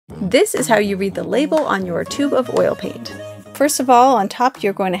This is how you read the label on your tube of oil paint. First of all, on top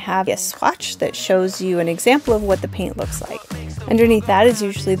you're going to have a swatch that shows you an example of what the paint looks like. Underneath that is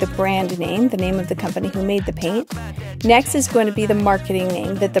usually the brand name, the name of the company who made the paint. Next is going to be the marketing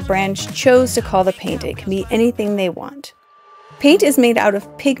name that the brand chose to call the paint. It can be anything they want. Paint is made out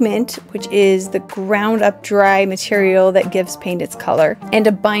of pigment, which is the ground up dry material that gives paint its color, and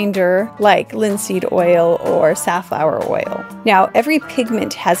a binder like linseed oil or safflower oil. Now, every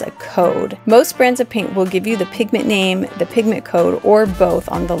pigment has a code. Most brands of paint will give you the pigment name, the pigment code, or both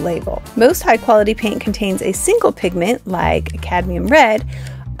on the label. Most high quality paint contains a single pigment, like a cadmium red.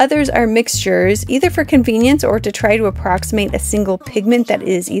 Others are mixtures, either for convenience or to try to approximate a single pigment that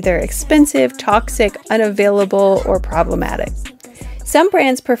is either expensive, toxic, unavailable, or problematic. Some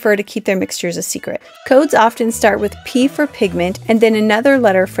brands prefer to keep their mixtures a secret. Codes often start with P for pigment and then another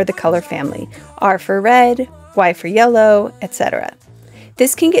letter for the color family, R for red, Y for yellow, etc.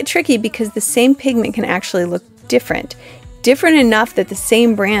 This can get tricky because the same pigment can actually look different enough that the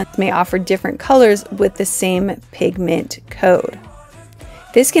same brand may offer different colors with the same pigment code.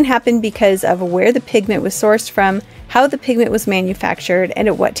 This can happen because of where the pigment was sourced from, how the pigment was manufactured, and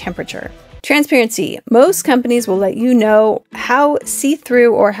at what temperature. Transparency. Most companies will let you know how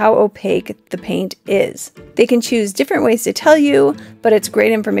see-through or how opaque the paint is. They can choose different ways to tell you, but it's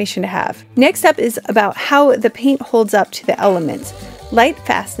great information to have. Next up is about how the paint holds up to the elements. Light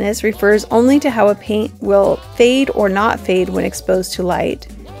fastness refers only to how a paint will fade or not fade when exposed to light.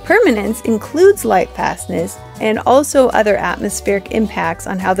 Permanence includes light fastness and also other atmospheric impacts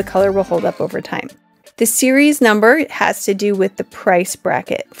on how the color will hold up over time. The series number has to do with the price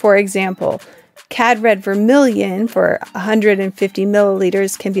bracket. For example, Cad Red Vermilion for 150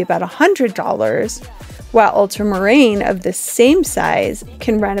 milliliters can be about $100, while Ultramarine of the same size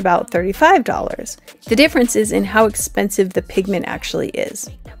can run about $35. The difference is in how expensive the pigment actually is.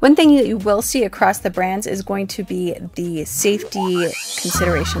 One thing that you will see across the brands is going to be the safety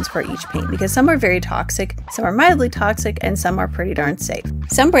considerations for each paint, because some are very toxic, some are mildly toxic, and some are pretty darn safe.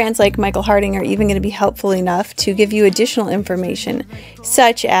 Some brands like Michael Harding are even going to be helpful enough to give you additional information,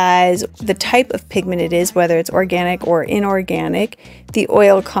 such as the type of pigment it is, whether it's organic or inorganic, the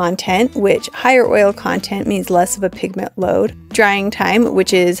oil content, which higher oil content means less of a pigment load, drying time,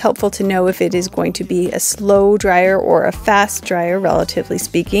 which is helpful to know if it is going to be a slow dryer or a fast dryer, relatively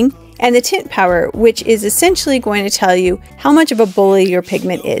speaking, and the tint power, which is essentially going to tell you how much of a bully your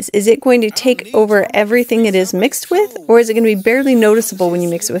pigment is. Is it going to take over everything it is mixed with, or is it going to be barely noticeable when you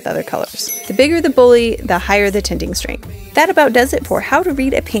mix it with other colors? The bigger the bully, the higher the tinting strength. That about does it for how to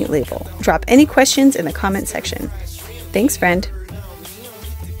read a paint label. Drop any questions in the comment section. Thanks, friend.